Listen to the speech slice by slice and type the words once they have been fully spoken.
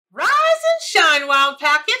Grand Wild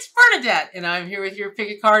Pack, it's Bernadette, and I'm here with your Pick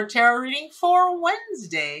a Card Tarot reading for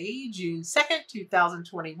Wednesday, June 2nd,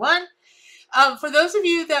 2021. For those of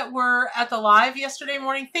you that were at the live yesterday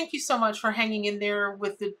morning, thank you so much for hanging in there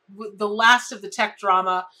with the last of the tech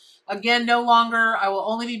drama. Again, no longer. I will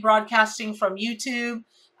only be broadcasting from YouTube.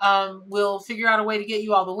 We'll figure out a way to get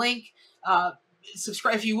you all the link.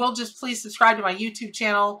 Subscribe, if you will, just please subscribe to my YouTube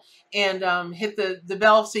channel and hit the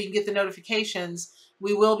bell so you can get the notifications.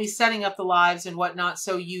 We will be setting up the lives and whatnot,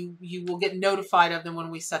 so you will get notified of them when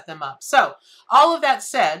we set them up. So all of that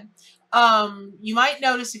said, you might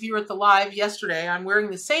notice if you were at the live yesterday, I'm wearing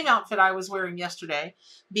the same outfit I was wearing yesterday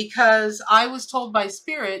because I was told by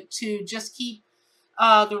Spirit to just keep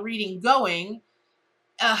the reading going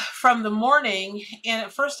from the morning. And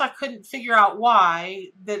at first I couldn't figure out why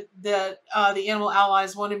the Animal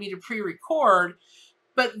Allies wanted me to pre-record.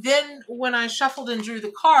 But then when I shuffled and drew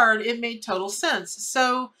the card, it made total sense.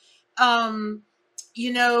 So,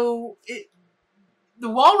 you know, the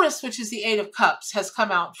Walrus, which is the Eight of Cups, has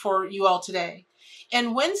come out for you all today.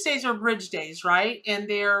 And Wednesdays are bridge days, right? And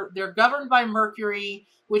they're governed by Mercury,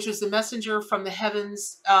 which is the messenger from the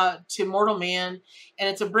heavens to mortal man. And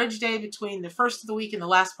it's a bridge day between the first of the week and the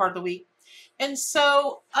last part of the week. And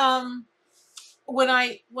so when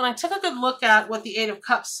I took a good look at what the Eight of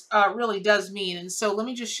Cups really does mean, and so let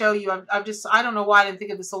me just show you. I don't know why I didn't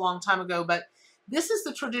think of this a long time ago, but this is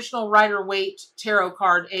the traditional Rider-Waite tarot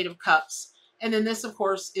card, Eight of Cups, and then this, of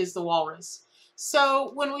course, is the Walrus.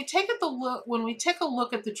 So when we take a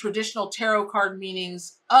look at the traditional tarot card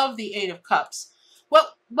meanings of the Eight of Cups,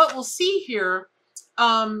 what we'll see here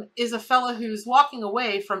is a fellow who's walking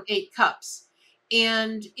away from 8 cups.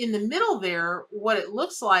 And in the middle there, what it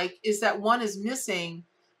looks like is that one is missing,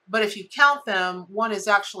 but if you count them, one is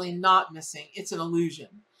actually not missing. It's an illusion.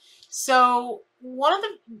 So one of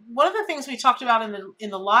the things we talked about in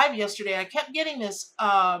the live yesterday, I kept getting this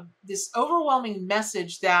this overwhelming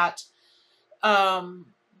message that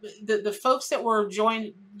the folks that were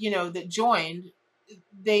joined,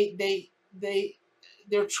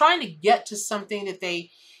 they're trying to get to something that they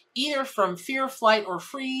either from fear, flight, or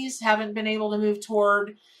freeze haven't been able to move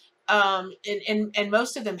toward, and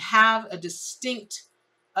most of them have a distinct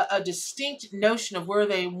notion of where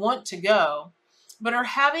they want to go, but are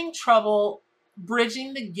having trouble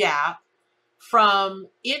bridging the gap from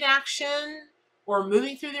inaction or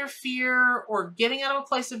moving through their fear or getting out of a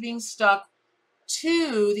place of being stuck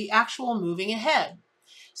to the actual moving ahead.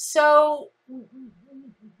 So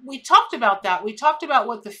we talked about that. We talked about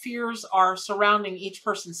what the fears are surrounding each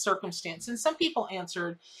person's circumstance. And some people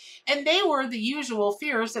answered, and they were the usual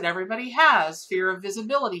fears that everybody has. Fear of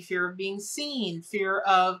visibility, fear of being seen, fear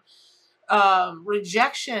of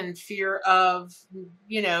rejection, fear of,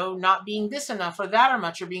 not being this enough or that or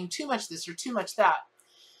much, or being too much this or too much that.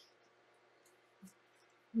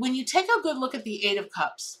 When you take a good look at the Eight of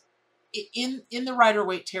Cups in the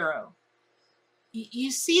Rider-Waite Tarot, you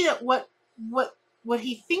see that what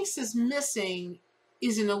he thinks is missing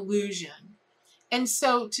is an illusion. And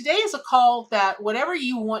so today is a call that whatever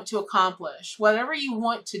you want to accomplish, whatever you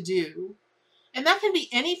want to do, and that can be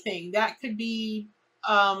anything. That could be,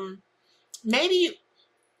 maybe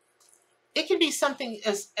it can be something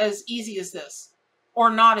as easy as this, or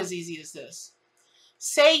not as easy as this.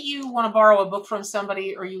 Say you want to borrow a book from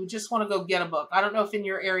somebody, or you just want to go get a book. I don't know if in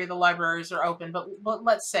your area the libraries are open, but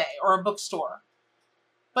let's say, or a bookstore.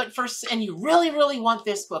 And you really, really want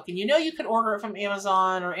this book, and you could order it from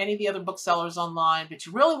Amazon or any of the other booksellers online, but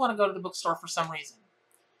you really want to go to the bookstore for some reason.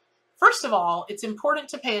 First of all, it's important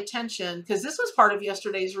to pay attention, because this was part of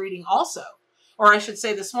yesterday's reading also, or I should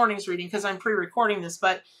say this morning's reading, because I'm pre-recording this,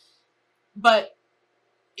 but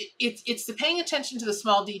it's the paying attention to the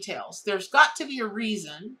small details. There's got to be a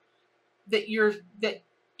reason that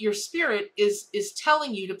your spirit is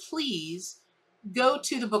telling you to please go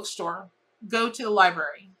to the bookstore. Go to the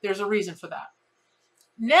library. There's a reason for that.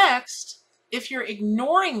 Next, if you're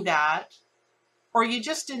ignoring that, or you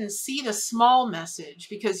just didn't see the small message,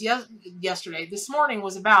 because this morning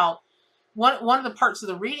was about, one of the parts of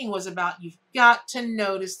the reading was about, you've got to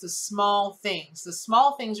notice the small things. The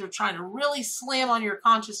small things are trying to really slam on your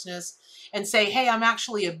consciousness and say, hey, I'm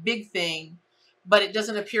actually a big thing, but it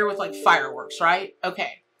doesn't appear with like fireworks, right?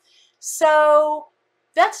 Okay. So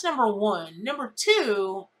that's number one. Number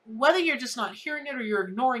two, whether you're just not hearing it or you're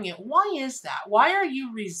ignoring it, why is that? Why are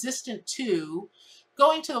you resistant to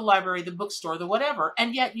going to the library, the bookstore, the whatever,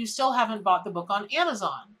 and yet you still haven't bought the book on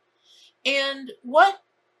Amazon? And what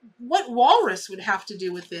Walrus would have to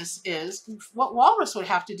do with this is,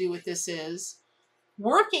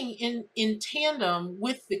 working in tandem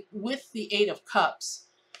with the Eight of Cups.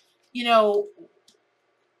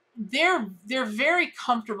 they're very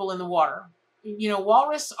comfortable in the water. You know,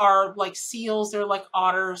 walrus are like seals, they're like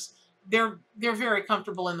otters. They're very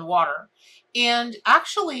comfortable in the water. And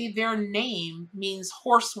actually their name means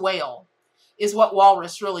horse whale is what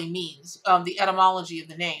walrus really means, the etymology of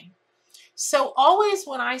the name. So always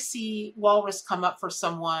when I see walrus come up for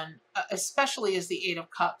someone, especially as the Eight of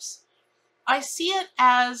Cups, I see it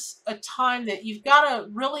as a time that you've got to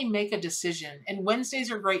really make a decision. And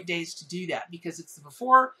Wednesdays are great days to do that because it's the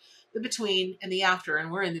before, the between, and the after.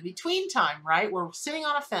 And we're in the between time, right? We're sitting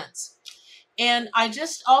on a fence. And I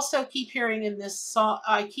just also keep hearing in this song,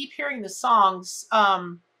 I keep hearing the songs,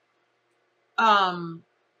 Living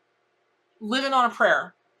on a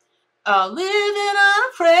Prayer. Living on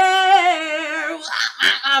a prayer.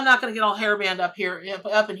 I'm not going to get all hairband up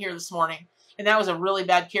in here this morning. And that was a really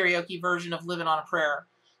bad karaoke version of Living on a Prayer.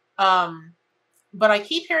 But I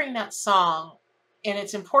keep hearing that song, and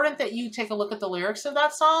it's important that you take a look at the lyrics of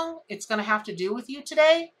that song. It's going to have to do with you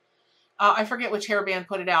today. I forget which hairband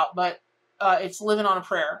put it out, but it's Living on a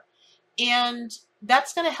Prayer. And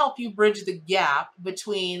that's going to help you bridge the gap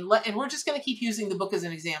between, and we're just going to keep using the book as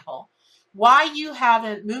an example. Why you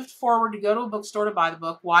haven't moved forward to go to a bookstore to buy the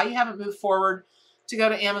book, why you haven't moved forward to go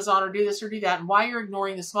to Amazon or do this or do that, and why you're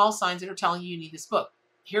ignoring the small signs that are telling you need this book.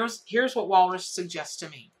 Here's what Walrus suggests to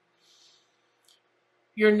me.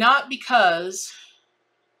 You're not, because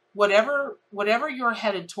whatever you're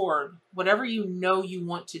headed toward, whatever you know you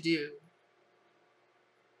want to do,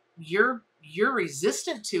 you're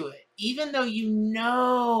resistant to it, even though you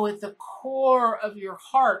know at the core of your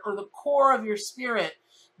heart or the core of your spirit,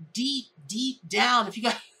 deep down, if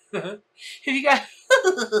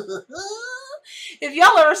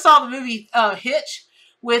y'all ever saw the movie Hitch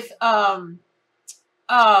with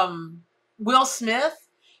Will Smith,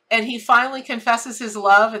 and he finally confesses his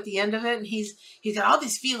love at the end of it, and he's got all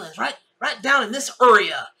these feelings right down in this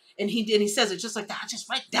area, and he says it just like that, just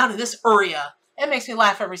right down in this area. It makes me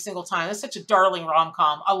laugh every single time. It's such a darling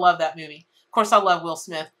rom-com. I love that movie. Of course, I love Will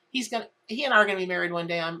Smith. He and I are gonna be married one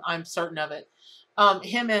day. I'm certain of it.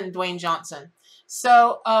 Him and Dwayne Johnson.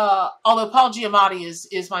 So, although Paul Giamatti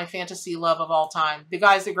is my fantasy love of all time, the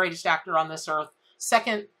guy's the greatest actor on this earth.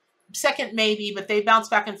 Second maybe, but they bounce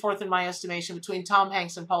back and forth in my estimation between Tom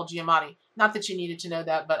Hanks and Paul Giamatti. Not that you needed to know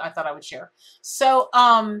that, but I thought I would share. So,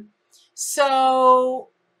 so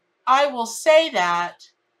I will say that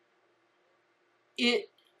it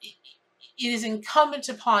is incumbent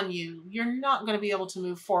upon you. You're not going to be able to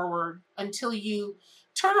move forward until you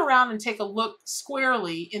turn around and take a look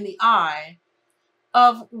squarely in the eye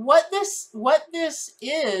of what this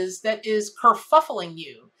is that is kerfuffling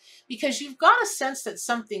you, because you've got a sense that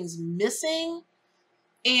something's missing,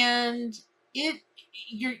 and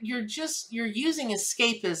you're using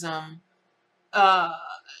escapism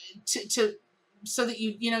to so that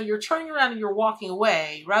you're turning around and you're walking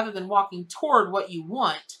away rather than walking toward what you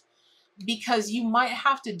want, because you might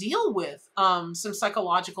have to deal with some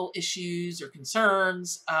psychological issues or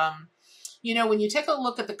concerns. When you take a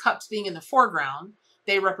look at the cups being in the foreground,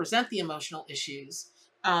 they represent the emotional issues.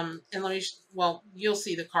 And you'll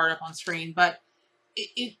see the card up on screen, but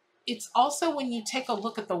it's also, when you take a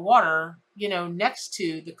look at the water, next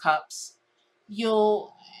to the cups,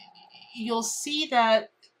 you'll see that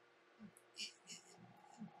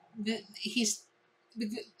he's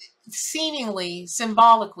seemingly,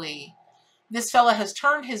 symbolically, this fella has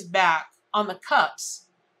turned his back on the cups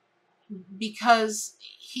because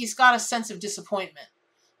he's got a sense of disappointment.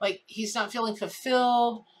 Like, he's not feeling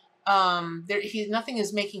fulfilled. Nothing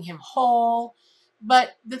is making him whole.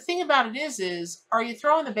 But the thing about it is, are you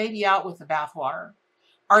throwing the baby out with the bathwater?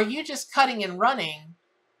 Are you just cutting and running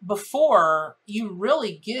before you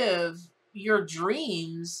really give your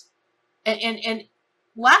dreams? And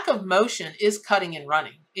lack of motion is cutting and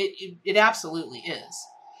running. It absolutely is.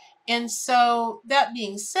 And so, that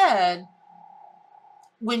being said,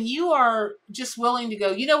 when you are just willing to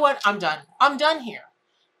go, you know what, I'm done here.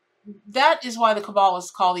 That is why the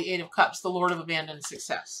Kabbalists call the Eight of Cups the Lord of Abandoned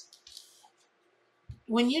Success.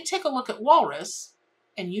 When you take a look at Walrus,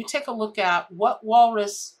 and you take a look at what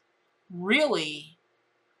Walrus really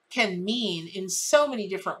can mean in so many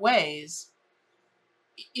different ways,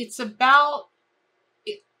 it's about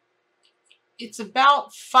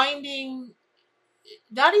finding,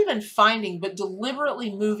 not even finding, but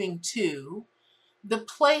deliberately moving to the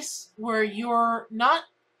place where you're not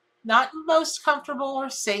most comfortable or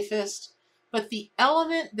safest, but the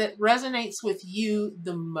element that resonates with you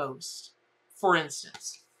the most. For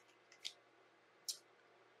instance,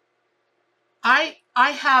 I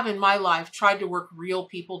have in my life tried to work real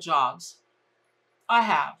people jobs. I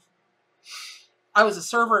have. I was a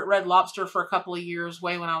server at Red Lobster for a couple of years,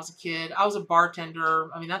 way when I was a kid. I was a bartender.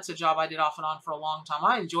 I mean, that's a job I did off and on for a long time.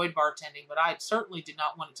 I enjoyed bartending, but I certainly did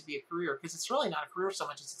not want it to be a career, because it's really not a career so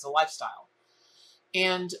much as it's a lifestyle.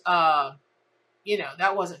 And,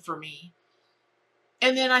 that wasn't for me.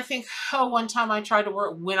 And then I think, one time I tried to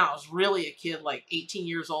work when I was really a kid, like 18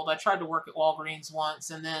 years old. I tried to work at Walgreens once,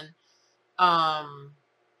 and then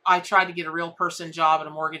I tried to get a real person job at a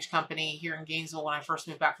mortgage company here in Gainesville when I first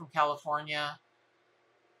moved back from California.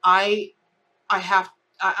 I'm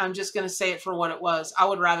just going to say it for what it was. I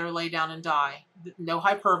would rather lay down and die. No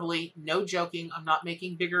hyperbole, no joking. I'm not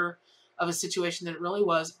making bigger of a situation than it really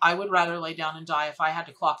was. I would rather lay down and die if I had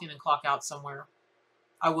to clock in and clock out somewhere.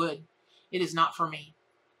 I would. It is not for me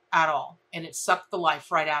at all. And it sucked the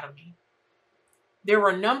life right out of me. There were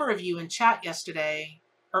a number of you in chat yesterday,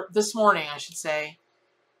 or this morning, I should say,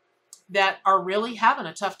 that are really having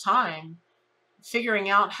a tough time figuring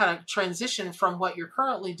out how to transition from what you're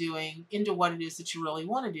currently doing into what it is that you really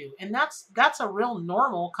want to do. And that's a real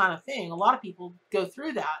normal kind of thing. A lot of people go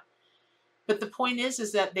through that. But the point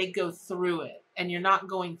is that they go through it, and you're not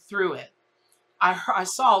going through it. I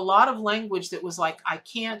saw a lot of language that was like, I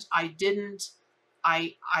can't, I didn't,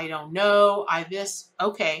 I don't know, I this.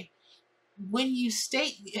 Okay. When you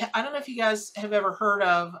state, I don't know if you guys have ever heard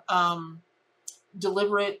of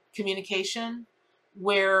deliberate communication,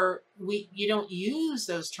 where you don't use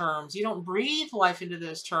those terms. You don't breathe life into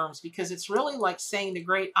those terms, because it's really like saying the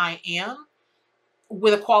great I am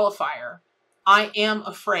with a qualifier. I am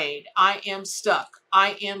afraid. I am stuck.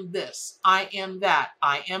 I am this. I am that.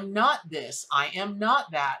 I am not this. I am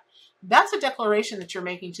not that. That's a declaration that you're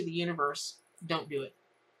making to the universe. Don't do it.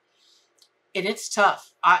 And it's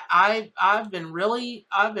tough. I've been really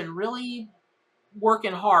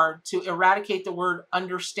working hard to eradicate the word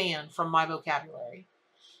understand from my vocabulary.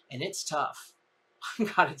 And it's tough. I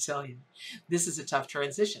gotta tell you, this is a tough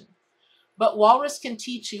transition. But Walrus can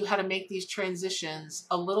teach you how to make these transitions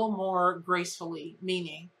a little more gracefully,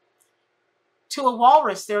 meaning to a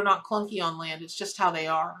walrus, they're not clunky on land. It's just how they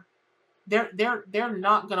are. They're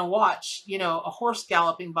not going to watch, a horse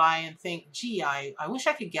galloping by and think, gee, I wish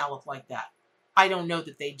I could gallop like that. I don't know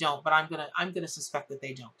that they don't, but I'm going to suspect that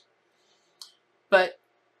they don't. But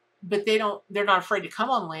they're not afraid to come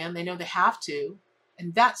on land. They know they have to.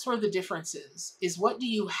 And that's where the difference is what do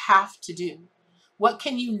you have to do? What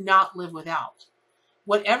can you not live without?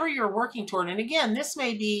 Whatever you're working toward. And again, this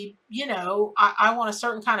may be, I want a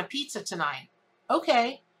certain kind of pizza tonight.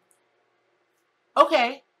 Okay.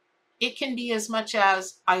 It can be as much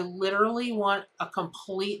as I literally want a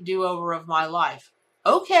complete do-over of my life.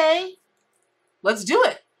 Okay. Let's do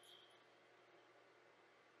it.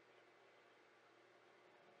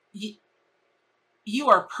 You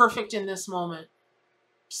are perfect in this moment.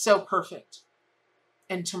 So perfect.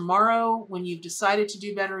 And tomorrow, when you've decided to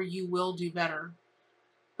do better, you will do better.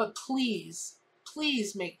 But please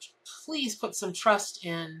put some trust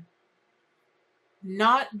in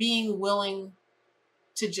not being willing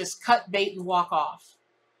to just cut bait and walk off.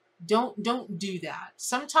 Don't do that.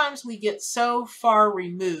 Sometimes we get so far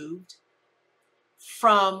removed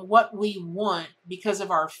from what we want because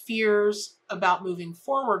of our fears about moving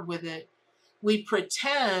forward with it. We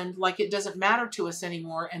pretend like it doesn't matter to us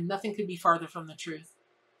anymore, and nothing could be farther from the truth.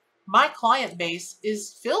 My client base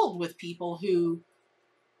is filled with people who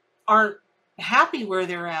aren't happy where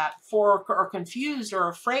they're at, or confused or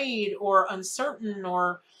afraid or uncertain,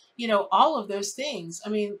 or, all of those things. I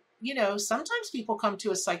mean, sometimes people come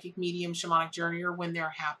to a psychic medium shamanic journeyer when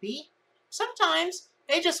they're happy. Sometimes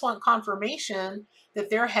they just want confirmation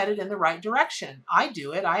that they're headed in the right direction. I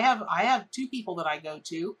do it. I have two people that I go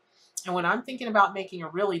to. And when I'm thinking about making a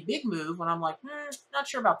really big move, when I'm like, not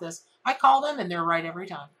sure about this, I call them and they're right every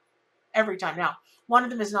time. Every time. Now, one of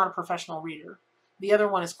them is not a professional reader. The other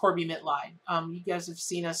one is Corby Mitlide. You guys have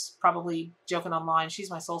seen us probably joking online.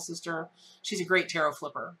 She's my soul sister. She's a great tarot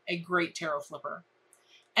flipper. A great tarot flipper.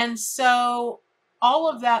 And so, all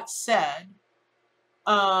of that said,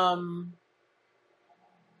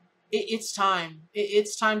 it's time.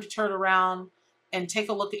 It's time to turn around and take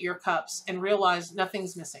a look at your cups and realize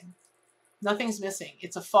nothing's missing. Nothing's missing.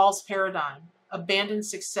 It's a false paradigm. Abandoned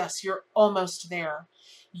success. You're almost there.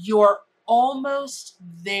 You're almost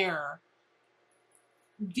there.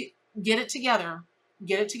 Get it together.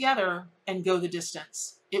 Get it together and go the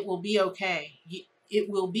distance. It will be okay. It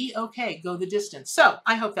will be okay. Go the distance. So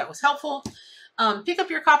I hope that was helpful. Pick up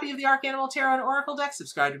your copy of the Arc Animal Tarot and Oracle deck.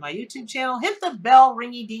 Subscribe to my YouTube channel. Hit the bell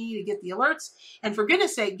ringy dingy to get the alerts. And for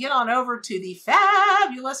goodness sake, get on over to the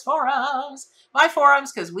fabulous forums. My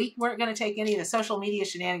forums, because we weren't going to take any of the social media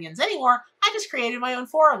shenanigans anymore. I just created my own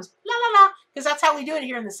forums. La la la. Because that's how we do it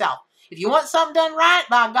here in the South. If you want something done right,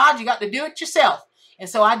 by God, you got to do it yourself. And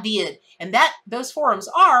so I did. And those forums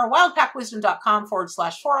are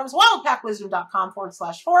wildpackwisdom.com/forums,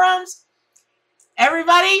 wildpackwisdom.com/forums.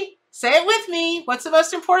 Everybody, say it with me. What's the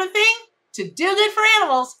most important thing? To do good for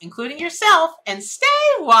animals, including yourself, and stay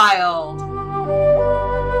wild.